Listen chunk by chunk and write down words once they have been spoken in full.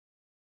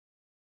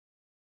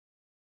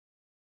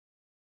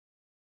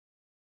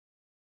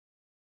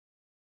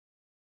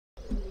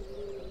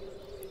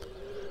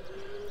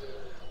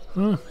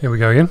Here we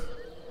go again.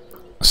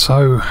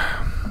 So,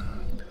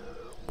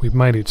 we've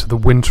made it to the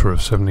winter of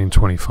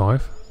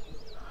 1725.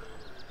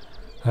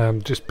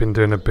 Just been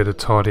doing a bit of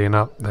tidying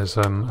up. There's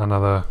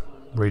another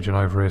region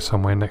over here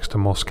somewhere next to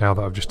Moscow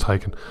that I've just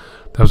taken.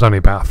 There was only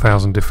about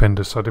 1,000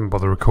 defenders, so I didn't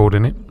bother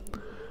recording it.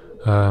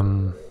 I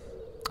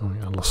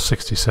lost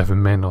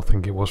 67 men, I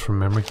think it was, from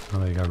memory. Oh,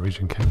 there you go,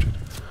 region captured.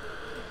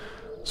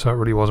 So it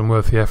really wasn't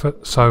worth the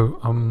effort. So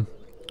I'm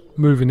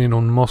moving in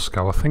on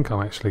Moscow. I think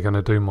I'm actually going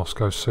to do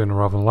Moscow sooner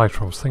rather than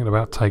later. I was thinking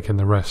about taking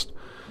the rest,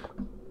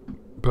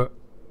 but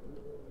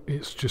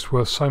it's just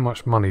worth so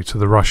much money to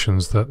the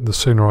Russians that the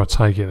sooner I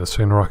take it, the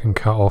sooner I can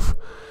cut off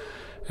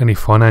any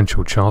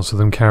financial chance of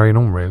them carrying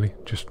on, really.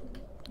 Just,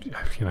 you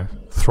know,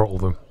 throttle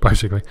them,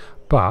 basically.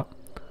 But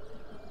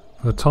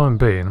for the time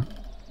being,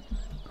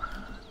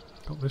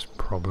 got this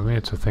problem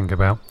here to think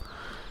about.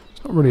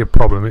 It's not really a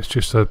problem, it's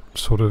just a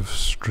sort of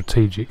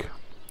strategic,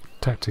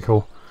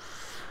 tactical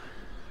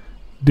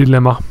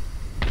dilemma.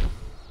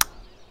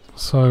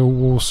 So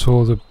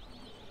Warsaw, the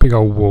big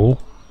old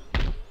wall,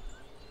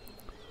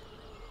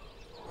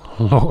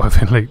 a lot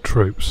of elite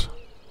troops.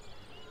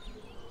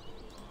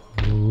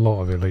 A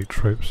lot of elite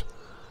troops.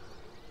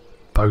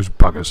 Those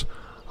buggers.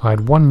 I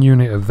had one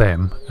unit of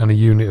them and a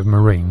unit of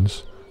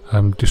Marines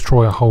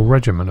destroy a whole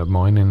regiment of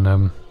mine in,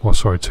 well,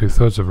 sorry,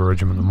 2/3 of a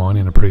regiment of mine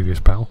in a previous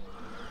battle.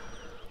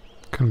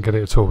 Couldn't get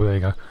it at all, but there you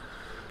go.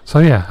 So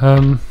yeah,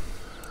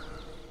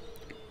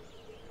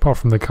 apart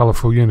from the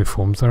colourful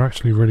uniforms, they're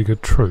actually really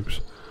good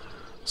troops.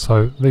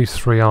 So these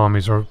three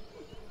armies are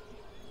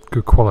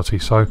good quality.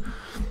 So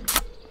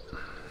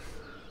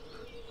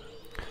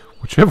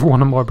whichever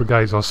one of my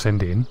brigades I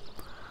send in,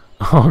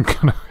 I'm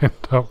going to end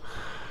up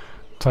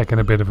taking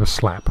a bit of a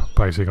slap,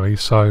 basically.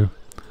 So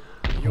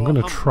I'm going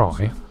to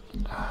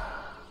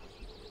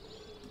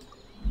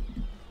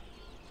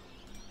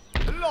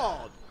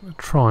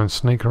try and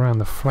sneak around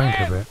the flank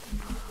a bit.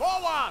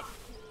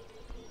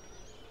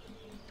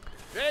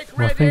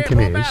 My thinking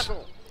is,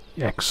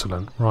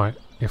 excellent, right,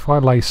 if I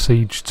lay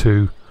siege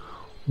to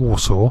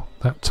Warsaw,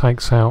 that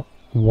takes out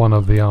one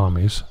of the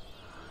armies.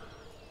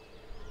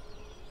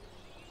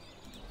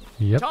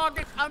 Yep,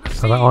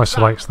 so that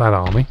isolates that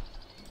army,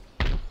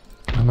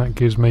 and that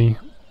gives me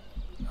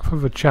enough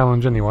of a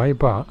challenge anyway,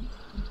 but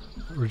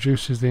it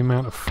reduces the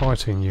amount of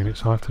fighting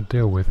units I have to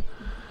deal with.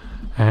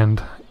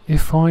 And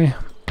if I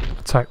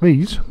attack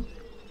these,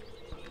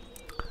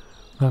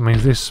 that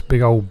means this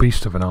big old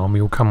beast of an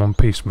army will come on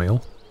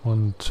piecemeal.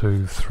 1,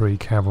 2, 3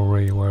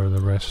 cavalry, where are the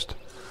rest?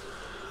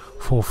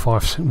 4,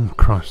 5, 6,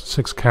 Christ,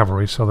 6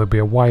 cavalry, so there'll be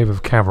a wave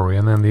of cavalry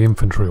and then the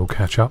infantry will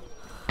catch up.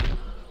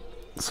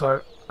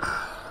 So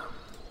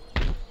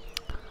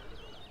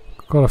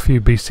got a few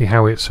beastie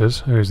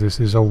howitzers. Who is this?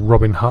 This is old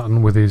Robin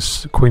Hutton with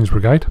his Queen's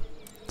Brigade,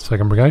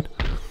 2nd Brigade.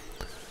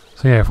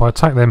 So yeah, if I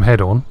attack them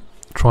head on,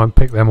 try and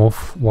pick them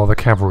off while the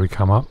cavalry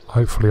come up,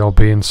 hopefully I'll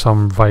be in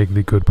some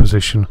vaguely good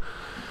position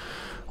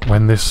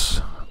when this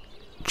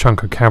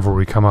chunk of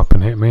cavalry come up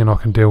and hit me, and I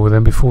can deal with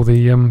them before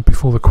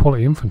the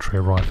quality infantry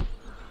arrive.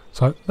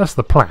 So that's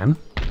the plan.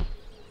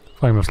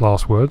 Famous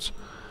last words.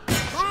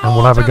 And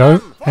we'll have a go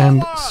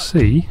and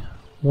see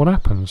what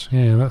happens.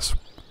 Yeah, that's...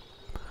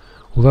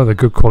 Although they're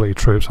good quality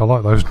troops, I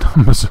like those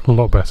numbers a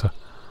lot better.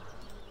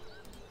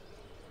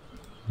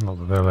 Not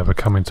that they'll ever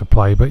come into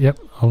play, but yep,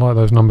 I like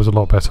those numbers a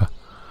lot better.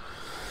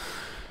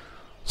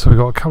 So we've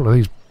got a couple of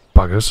these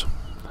buggers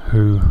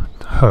who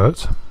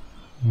hurt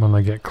when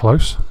they get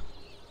close.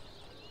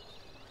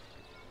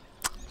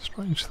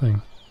 Strange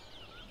thing.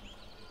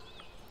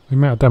 The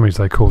amount of damage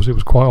they cause, it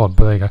was quite odd,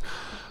 but there you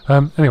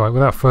go. Anyway,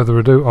 without further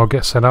ado, I'll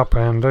get set up,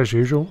 and as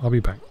usual, I'll be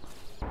back.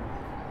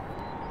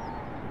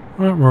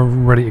 Right, we're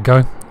ready to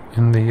go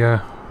in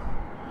the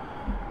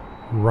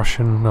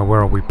Russian, no,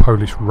 where are we?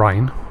 Polish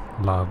rain.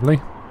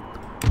 Lovely.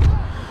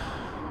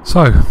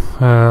 So,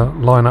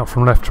 line up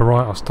from left to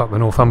right. I stuck the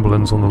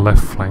Northumberlands on the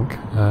left flank.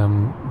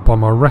 By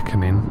my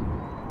reckoning,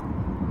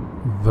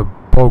 the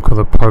bulk of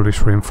the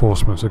Polish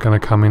reinforcements are going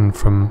to come in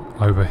from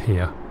over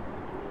here,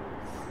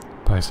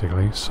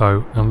 basically.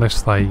 So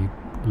unless they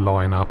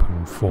line up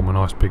and form a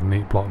nice big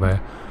neat block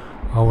there,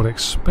 I would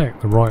expect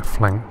the right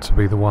flank to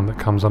be the one that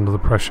comes under the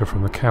pressure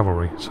from the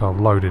cavalry. So I've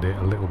loaded it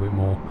a little bit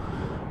more.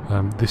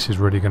 This is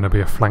really going to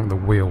be a flank that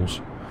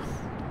wheels.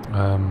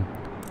 I'm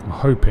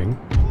hoping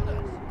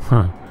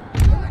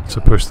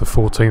to push the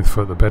 14th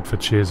Foot, the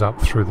Bedfordshire's,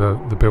 up through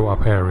the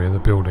built-up area, the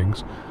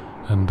buildings,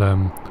 and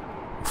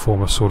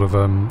form a sort of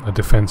a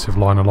defensive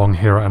line along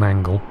here at an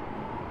angle.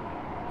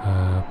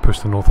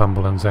 Push the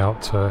Northumberlands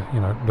out to, you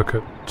know, look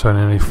at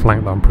turning any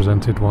flank that I'm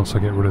presented once I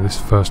get rid of this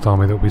first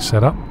army that will be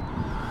set up.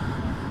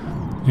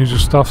 Usual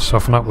stuff,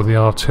 soften up with the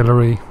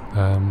artillery,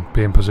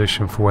 be in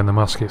position for when the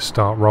muskets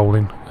start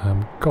rolling.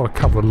 Got a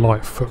couple of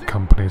light foot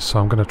companies, so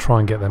I'm going to try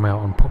and get them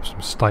out and pop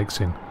some stakes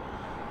in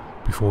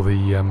before the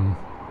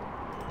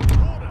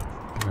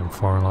get them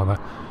firing like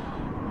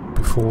that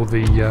before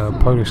the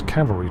Polish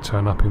cavalry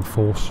turn up in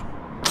force.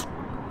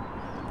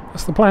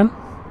 That's the plan,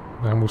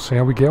 and we'll see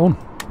how we get on.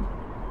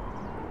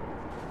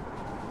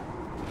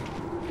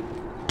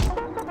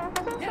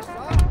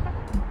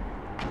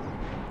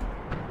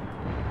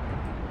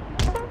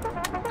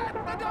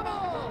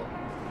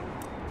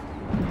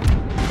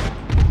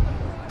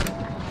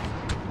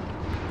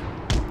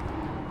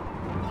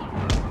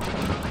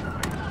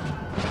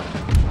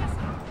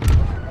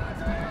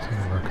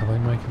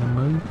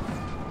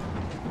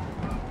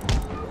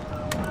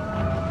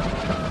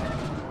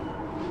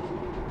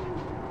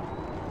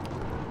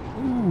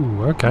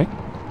 okay.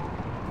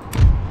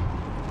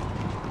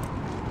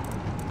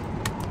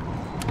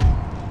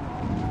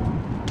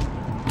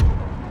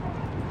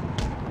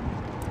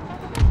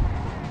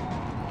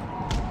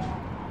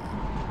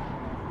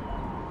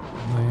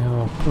 They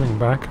are pulling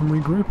back and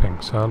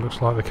regrouping, so it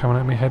looks like they're coming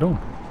at me head on.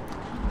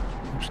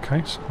 In which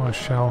case, I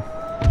shall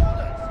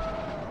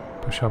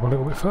push up a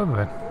little bit further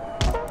then.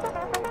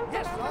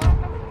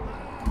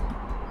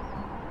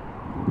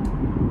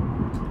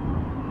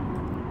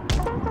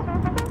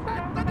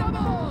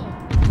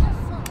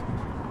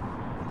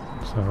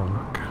 Let's have a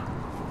look.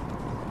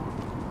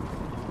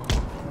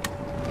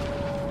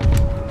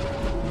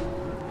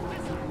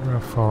 How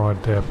far I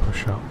dare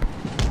push up.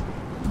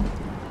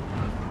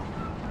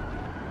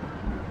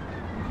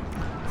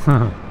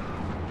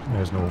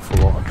 There's an awful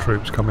lot of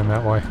troops coming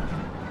that way. I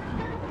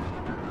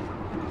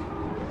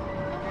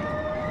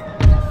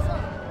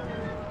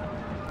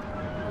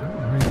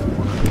don't really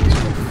want to be too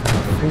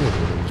far forward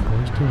with these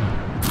boys, do I?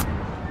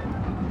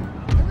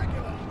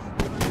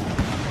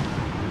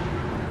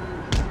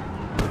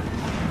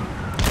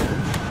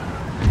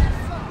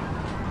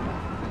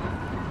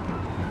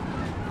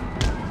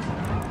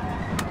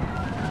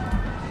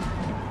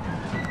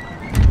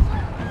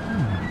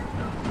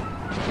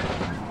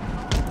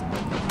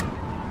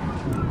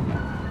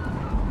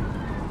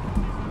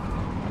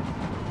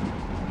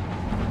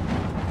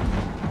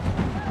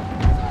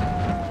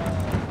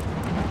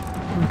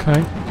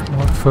 Okay,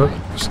 right foot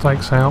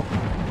stakes out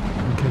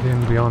and get in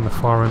behind the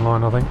firing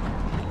line, I think.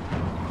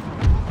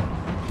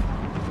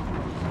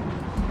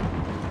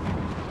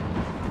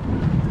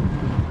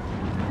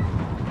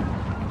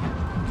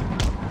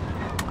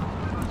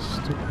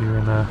 Stick you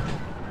in there.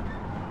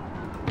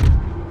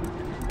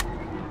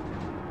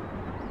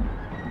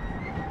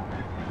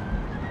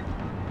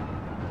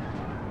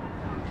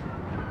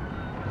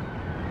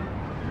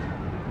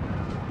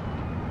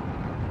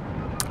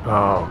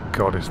 Oh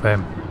God, it's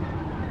them.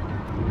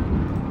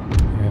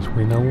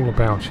 We know all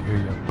about you,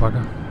 you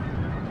bugger.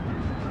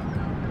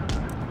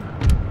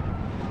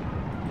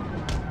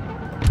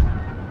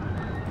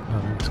 I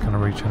don't think it's going to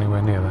reach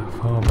anywhere near that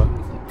far, but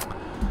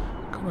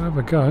got to have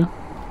a go.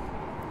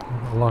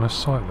 I've got a line of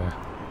sight there.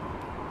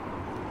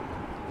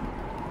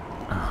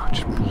 Oh, I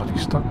just bloody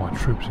stuck my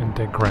troops in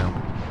dead ground.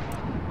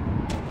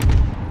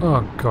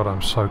 Oh God,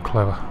 I'm so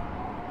clever.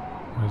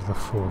 Where's the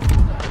 4th?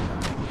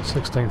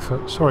 16th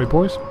foot. Sorry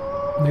boys,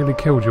 nearly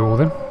killed you all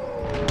then.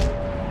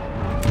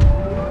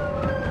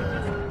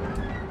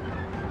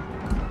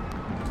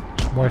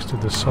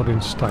 Wasted the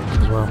sodding stakes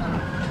as well.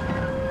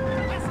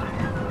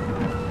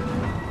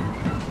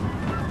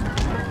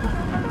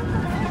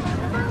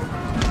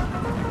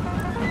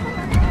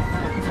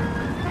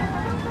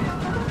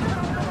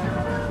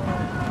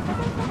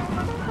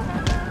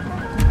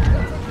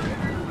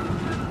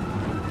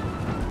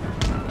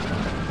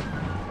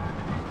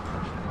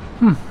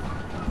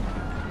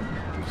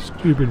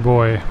 Stupid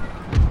boy.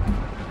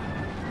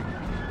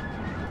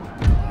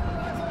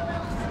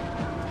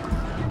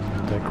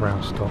 Dead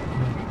ground stop.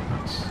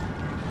 That's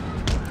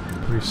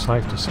pretty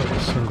safe to set a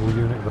single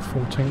unit of the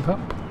 14th up.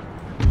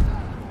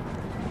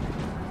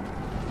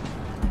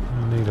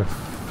 I need a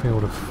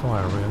field of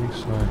fire really,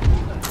 so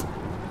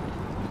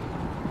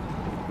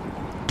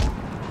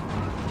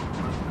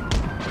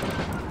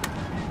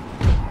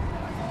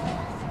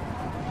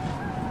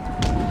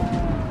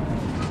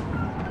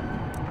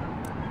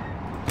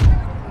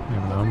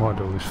I might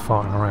do all this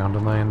farting around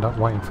and they end up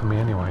waiting for me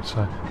anyway,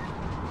 so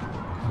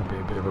that'll be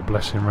a bit of a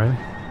blessing really.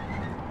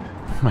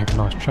 Make a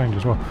nice change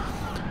as well.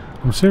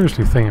 I'm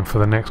seriously thinking for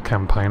the next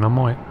campaign I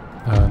might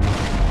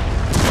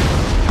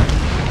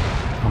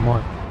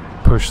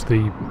push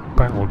the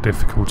battle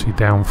difficulty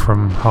down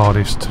from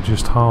hardest to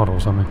just hard or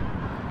something.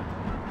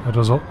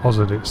 As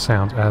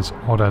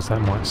odd as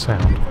that might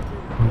sound,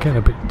 I'm getting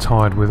a bit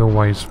tired with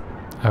always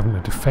having to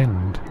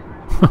defend.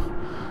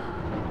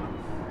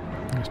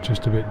 It's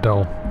just a bit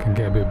dull, can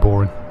get a bit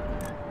boring.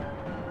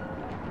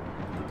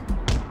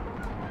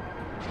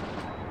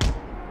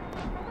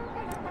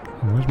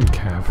 Where's my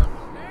cav?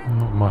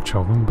 Not much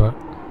of them, but...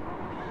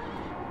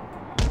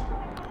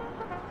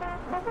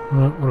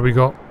 Right, what have we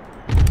got?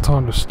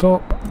 Time to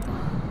stop.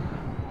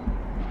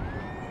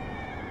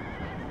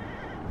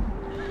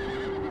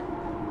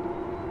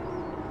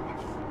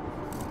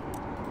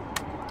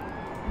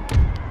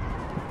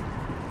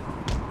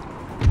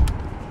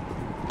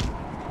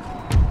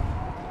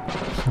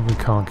 So we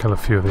can't kill a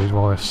few of these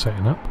while they're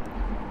setting up.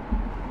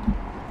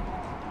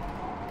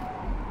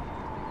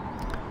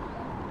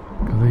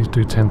 Because these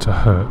do tend to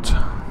hurt.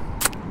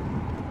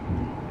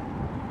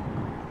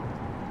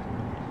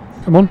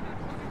 Come on.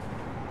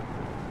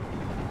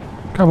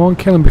 Come on,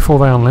 kill them before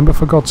they unlimber,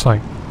 for God's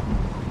sake.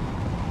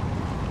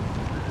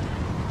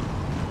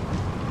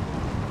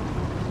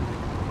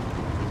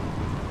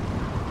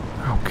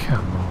 Oh,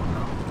 come on.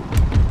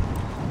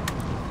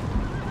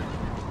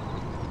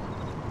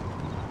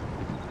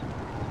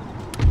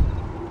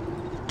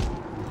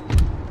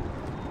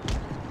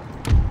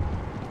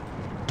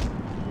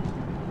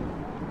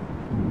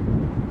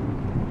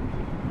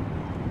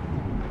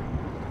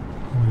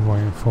 What are we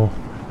waiting for?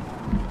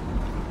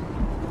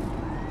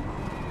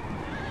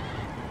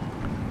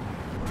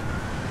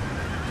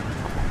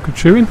 Good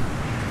shooting.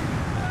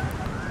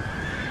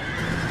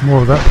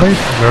 More of that, please.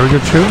 Very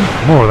good shooting.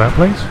 More of that,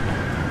 please.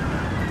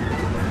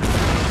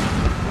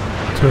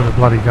 2 of the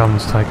bloody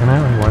guns taken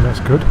out. Anyway, that's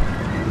good.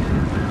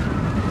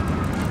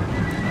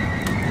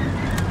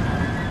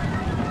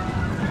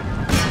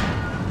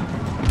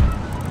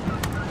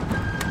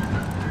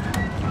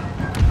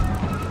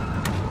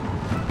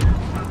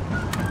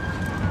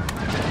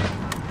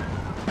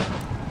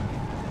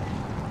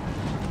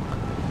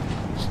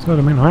 Stirred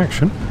them into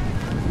action.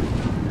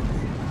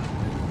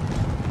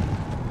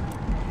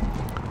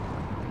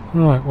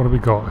 Right, what have we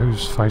got?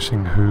 Who's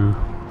facing who?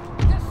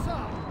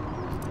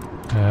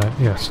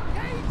 Yes.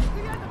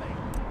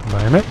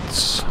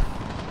 Bayonets.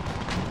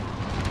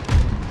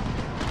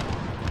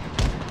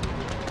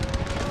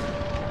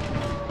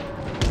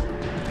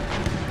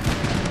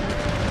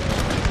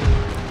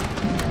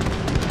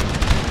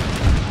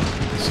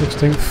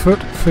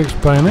 Foot,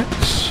 fixed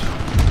bayonets.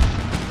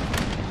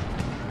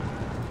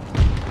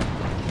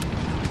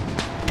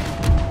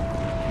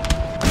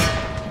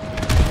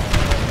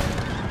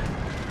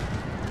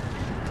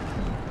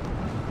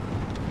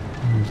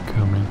 Who's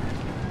coming?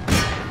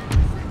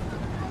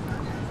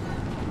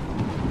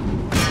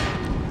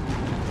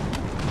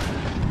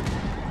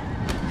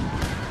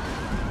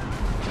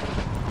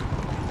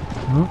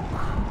 Oh.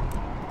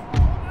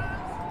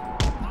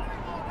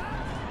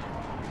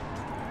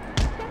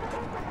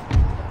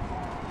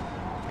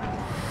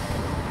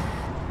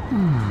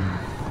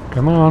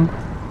 Come on.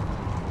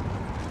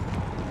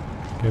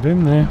 Get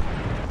in there.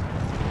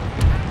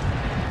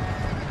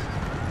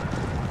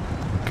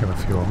 Kill a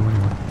few of them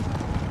anyway.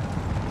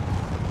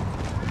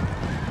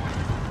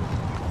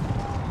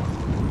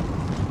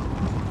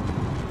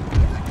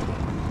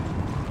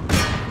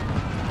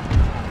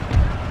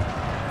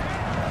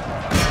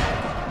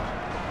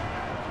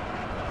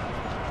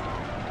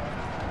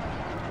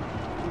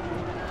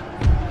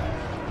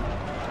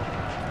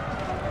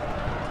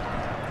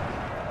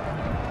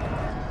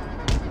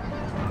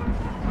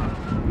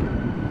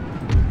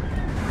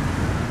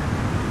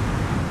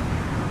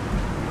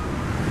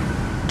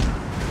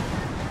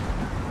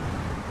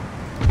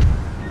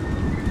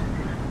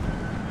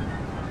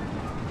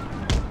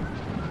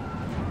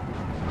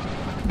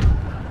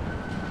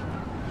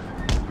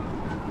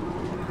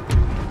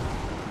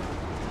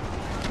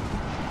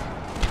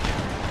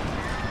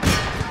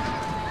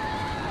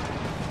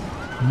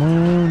 Come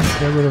on,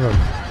 get rid of him.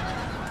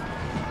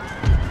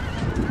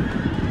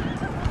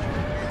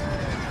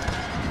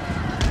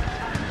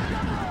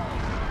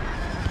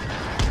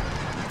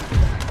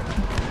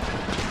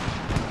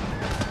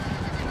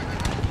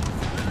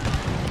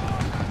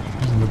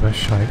 He's in the best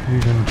shape. You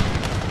can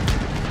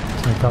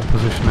take up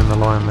position in the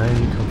line there.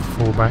 You can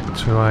fall back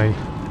to a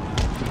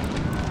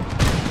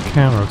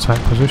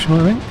counter-attack position,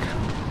 I think.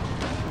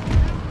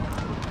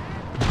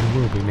 It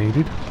will be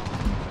needed.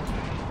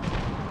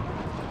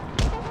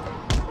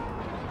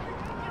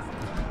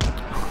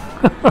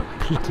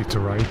 Bloody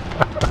terrain.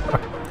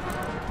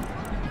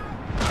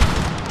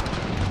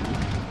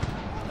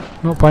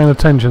 Not paying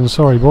attention,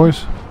 sorry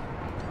boys.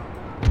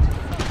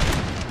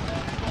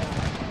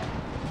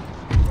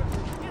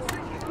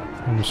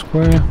 On the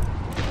square.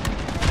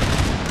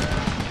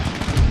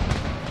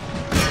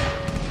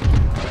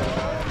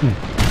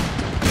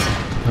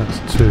 That's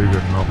too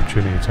good an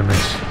opportunity to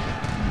miss.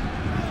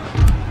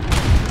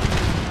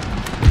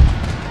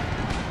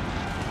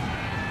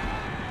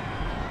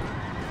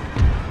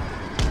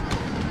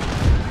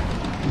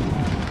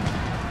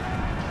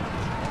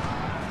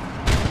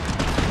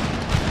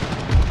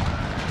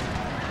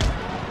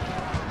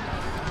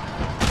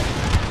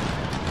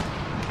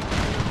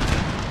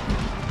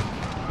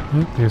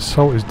 The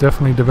assault is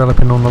definitely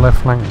developing on the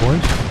left flank,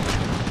 boys.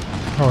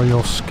 Oh,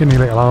 your skinny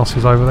little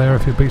asses over there,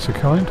 if you'd be so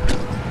kind.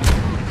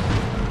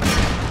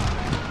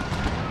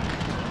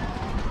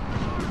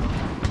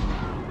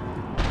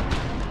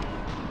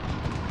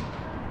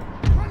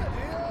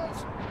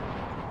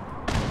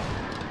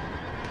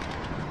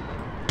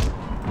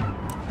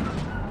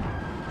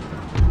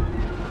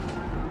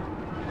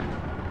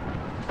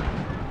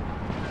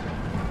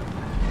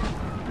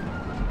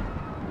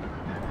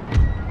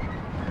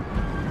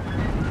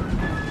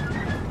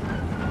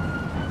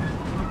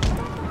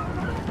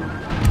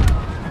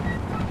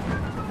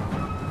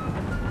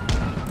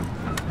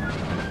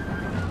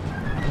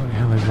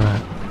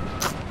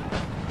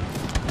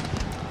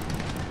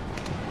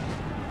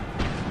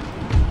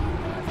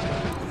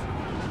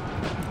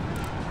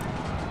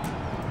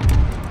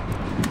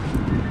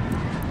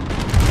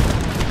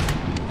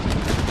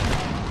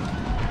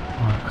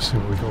 See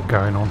what we've got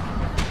going on.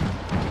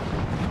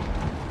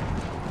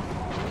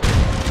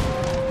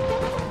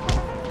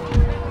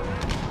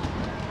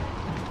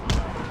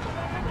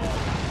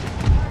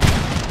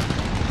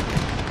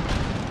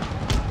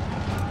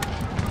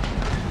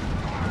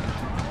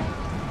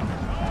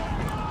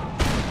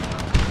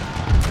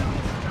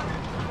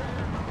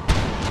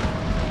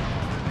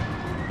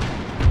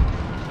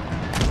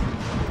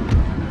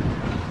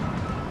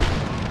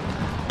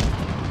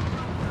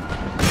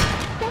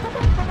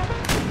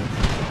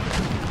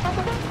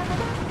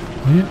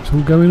 Yeah, it's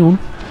all going on.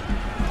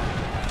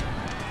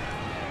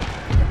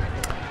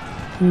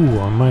 Ooh,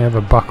 I may have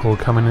a buckle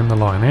coming in the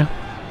line here.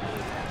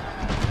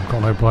 I've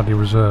got no bloody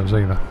reserves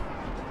either.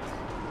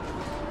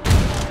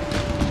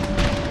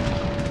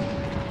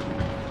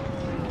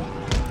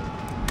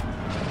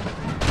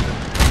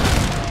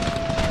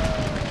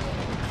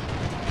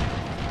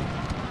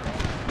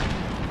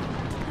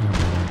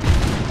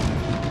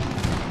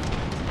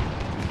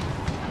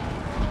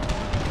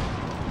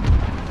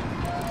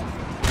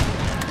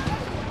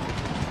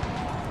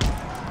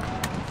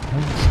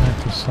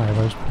 Say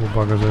those poor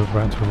buggers are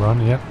about to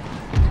run, yep.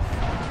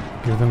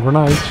 Give them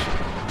grenades. It's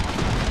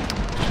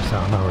just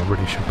that I know I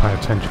really should pay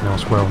attention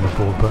elsewhere on the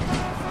board, but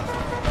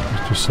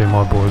let's just see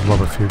my boys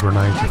lob a few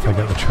grenades if they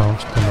get the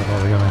chance. Don't look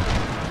like they're gonna.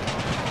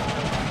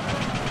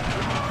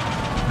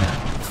 Yeah,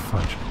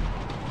 fudge.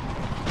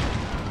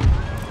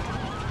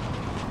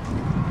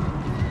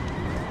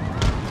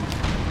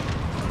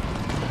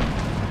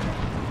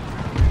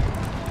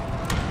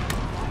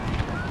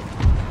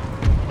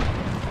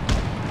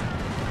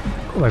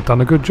 Well, they've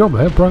done a good job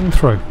there, broken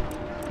through.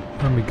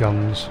 And me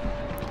guns.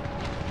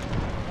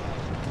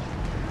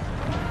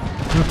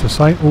 I have to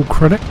say, all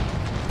credit.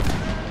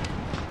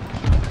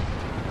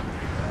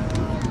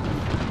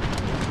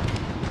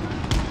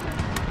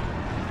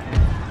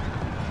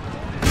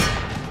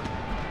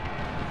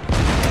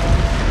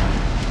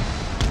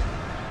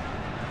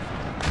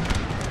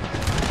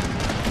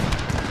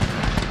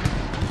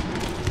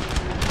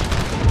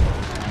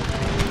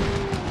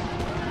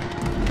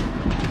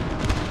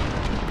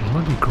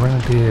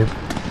 Grenadier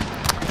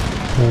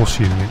horse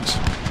units.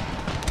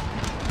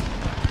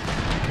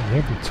 Get me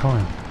every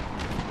time.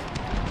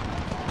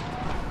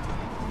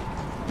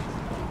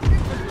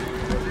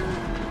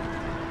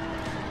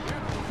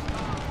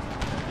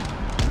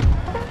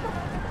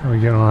 How are we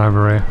getting on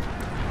over here?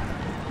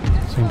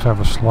 Seem to have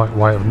a slight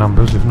weight of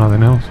numbers, if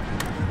nothing else.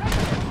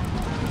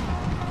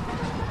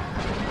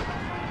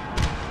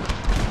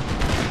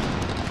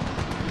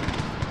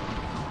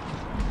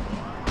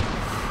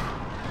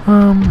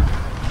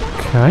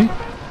 Okay.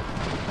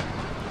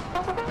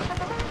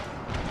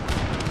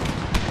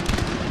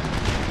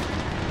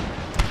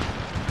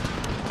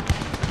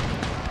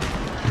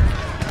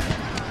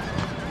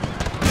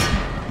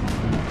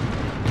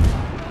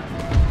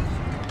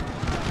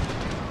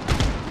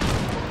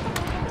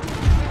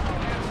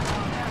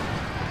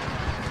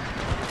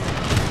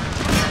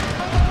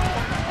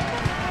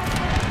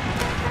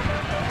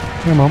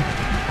 Come on.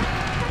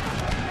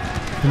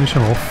 Finish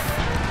them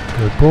off.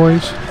 Good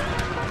boys.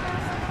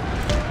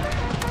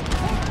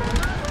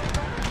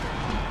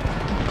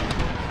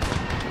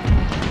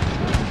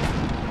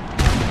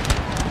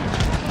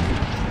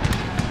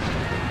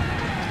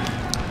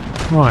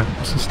 Right,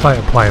 what's the state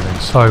of play then?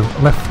 So,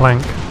 left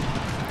flank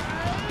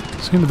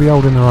seem to be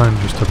holding their own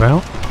just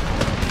about.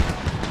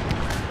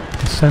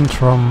 The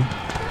centre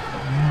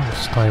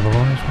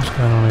stabilised. What's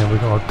going on here? We've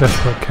got a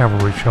desperate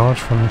cavalry charge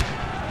from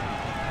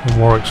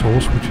Warwick's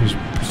horse, which is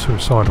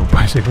suicidal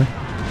basically.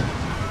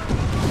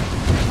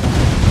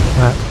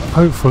 That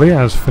hopefully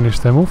has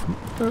finished them off.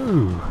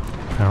 Oh,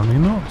 apparently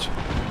not.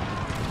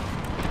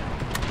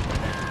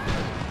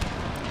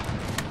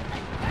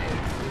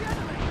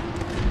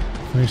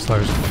 Finish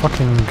those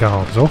fucking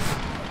guards off.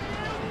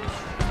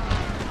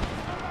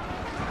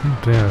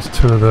 Oh dear, there's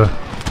two of the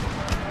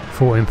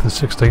 14th and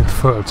 16th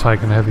foot have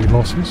taken heavy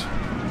losses.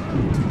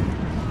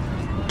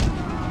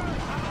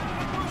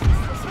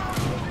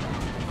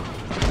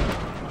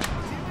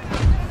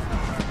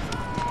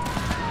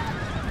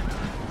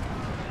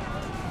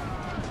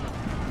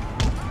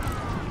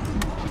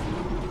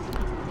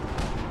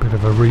 Bit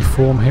of a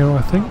reform here,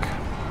 I think.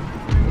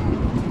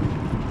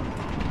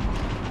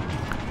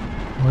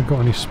 Have I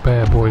got any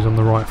spare boys on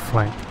the right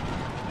flank?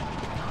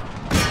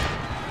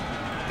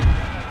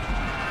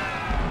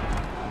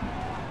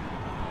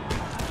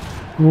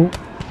 Oh,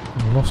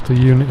 I lost a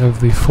unit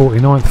of the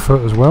 49th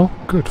foot as well.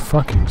 Good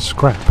fucking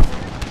scrap.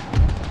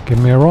 Give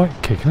me a right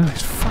kick. Now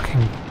these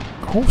fucking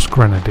horse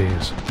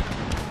grenadiers.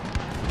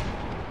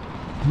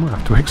 I might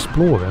have to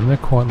explore them, they're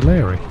quite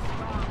leery.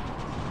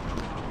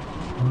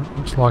 Right,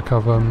 looks like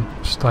I've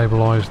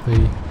stabilised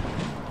the...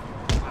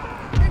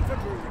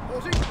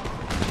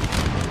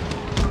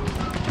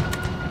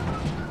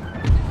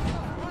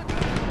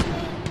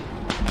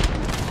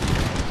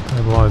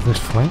 Stabilise this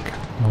flank.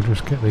 I'll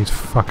just get these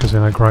fuckers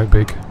in a great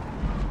big...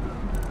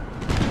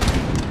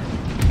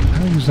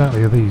 How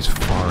exactly are these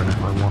firing at,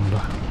 I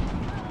wonder?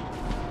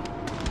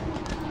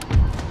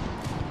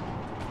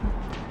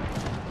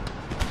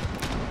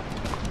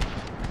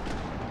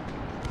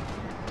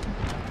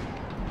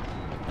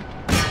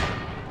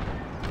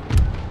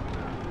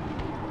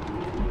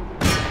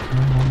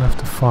 Anyone left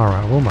to fire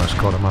at? I've almost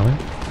got him, I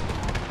think.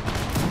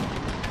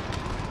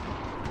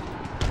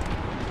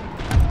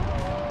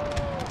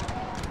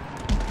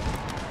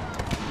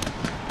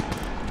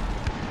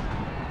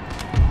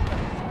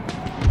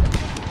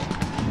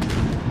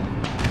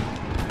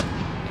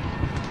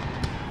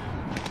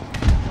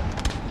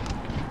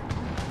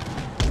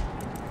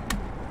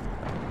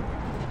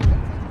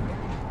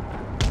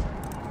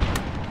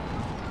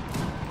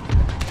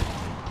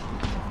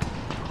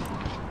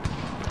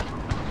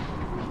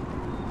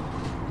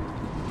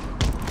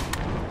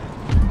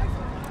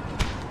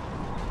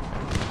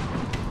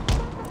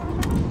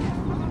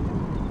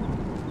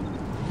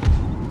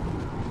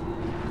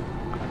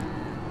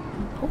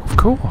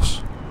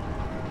 course.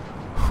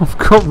 I've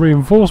got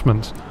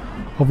reinforcements.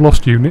 I've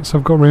lost units,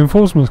 I've got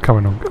reinforcements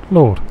coming on. Good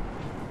lord.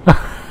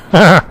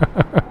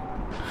 I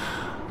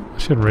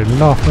shouldn't really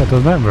laugh, that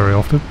doesn't happen very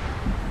often.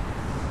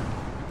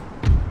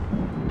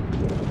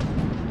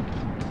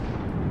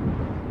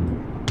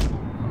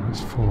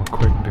 Let's form a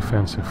quick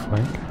defensive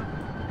flank.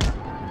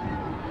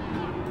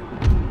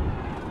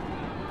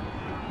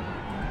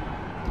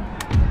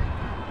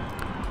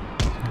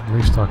 At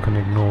least I can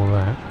ignore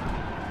that,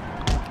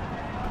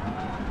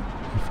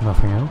 if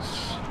nothing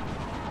else.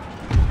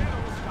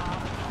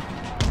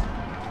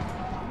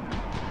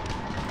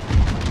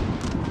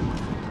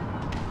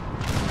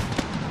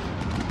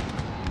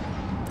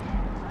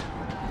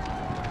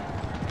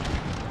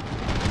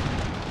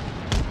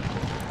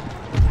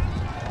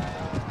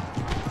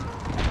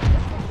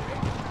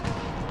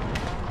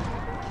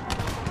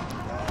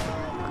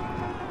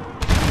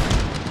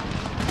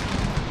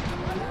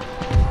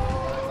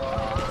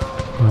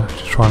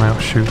 Let's try and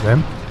outshoot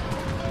them.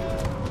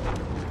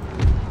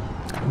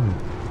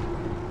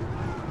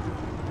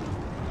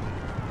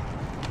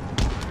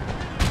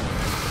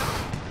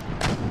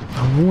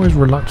 I'm always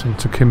reluctant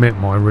to commit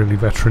my really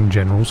veteran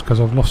generals because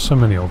I've lost so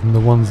many of them.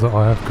 The ones that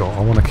I have got, I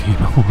want to keep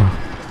on.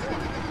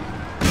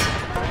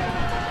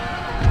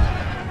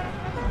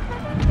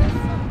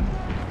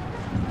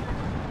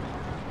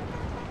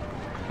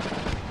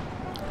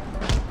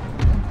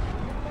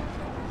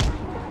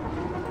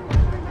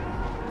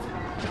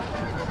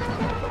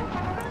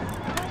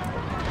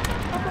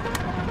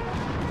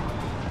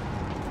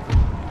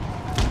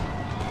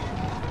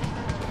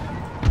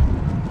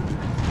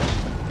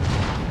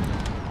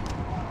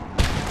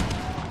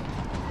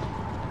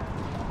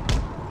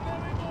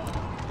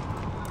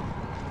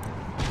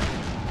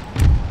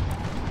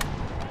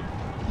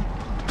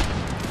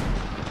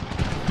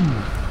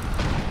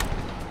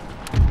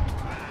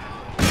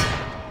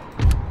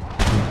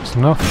 That's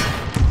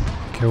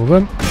enough. Kill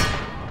them.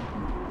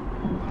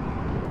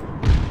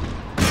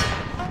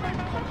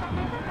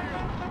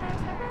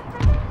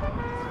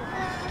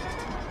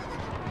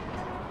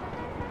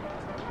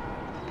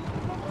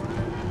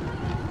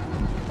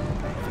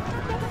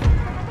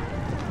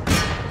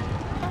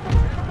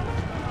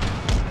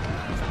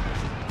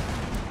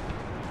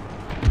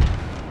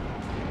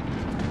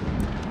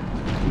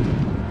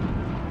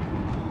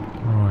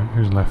 Right,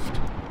 who's left?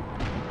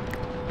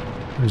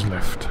 Who's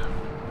left?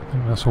 I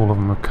think that's all of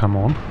them have come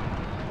on.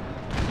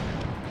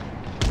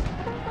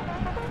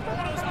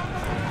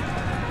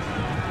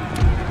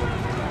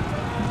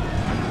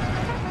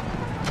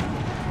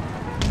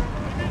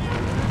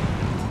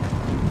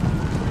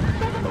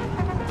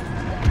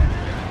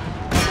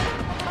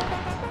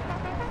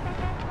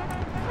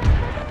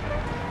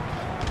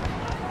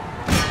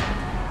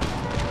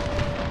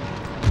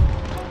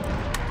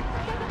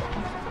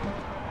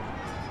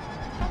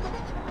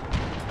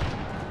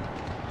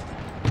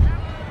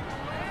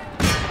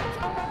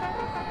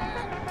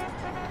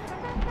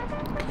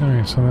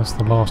 Okay, so that's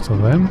the last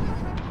of them.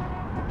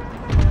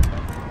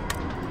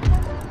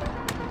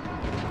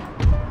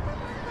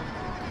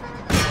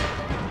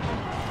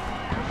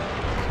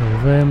 Kill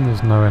them,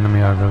 there's no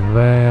enemy over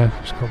there.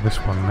 Just got this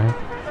one now.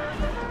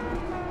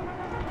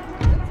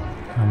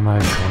 And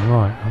they've gone.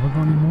 Right, have I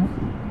got any more?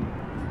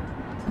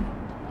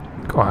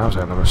 God, that was a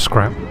hell of a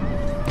scrap.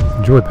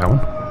 Enjoyed that one.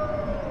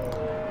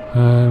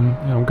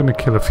 Yeah, I'm going to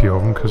kill a few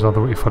of them because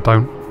otherwise, if I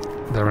don't,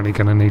 they're only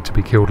going to need to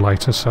be killed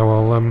later. So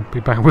I'll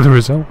be back with the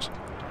results.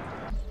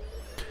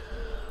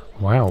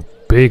 Wow,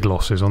 big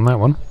losses on that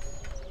one.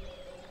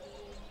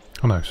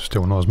 Oh no,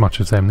 still not as much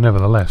as them,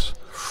 nevertheless.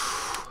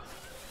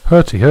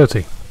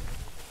 Hurty.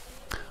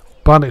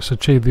 But it's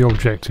achieved the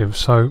objective,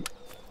 so...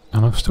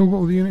 And I've still got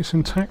all the units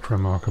intact,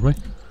 remarkably.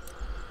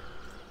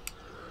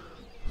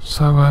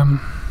 So,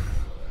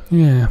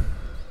 yeah.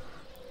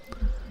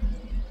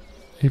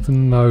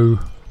 Even though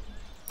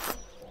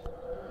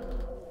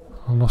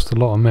I lost a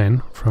lot of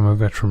men from a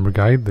veteran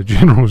brigade, the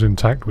general's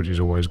intact, which is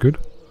always good.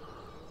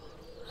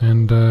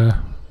 And,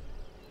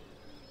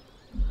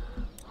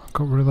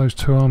 got rid of those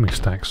 2 army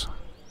stacks.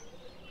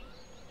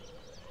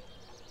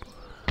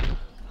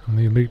 And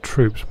the elite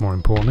troops, more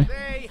importantly.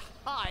 They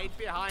hide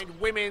behind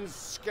women's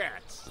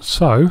skirts.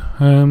 So,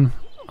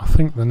 I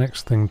think the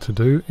next thing to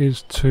do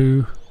is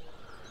to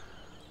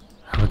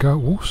have a go at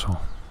Warsaw.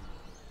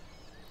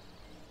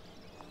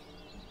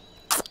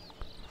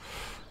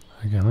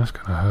 Again, that's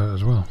going to hurt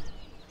as well.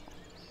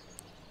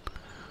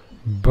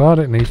 But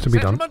it needs to be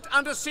done.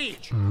 Under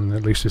siege.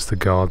 At least it's the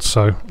guards,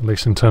 so at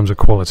least in terms of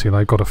quality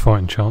they've got a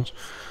fighting chance.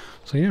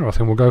 So yeah, I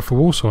think we'll go for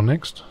Warsaw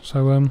next.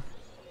 So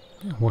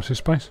yeah, watch this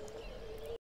space.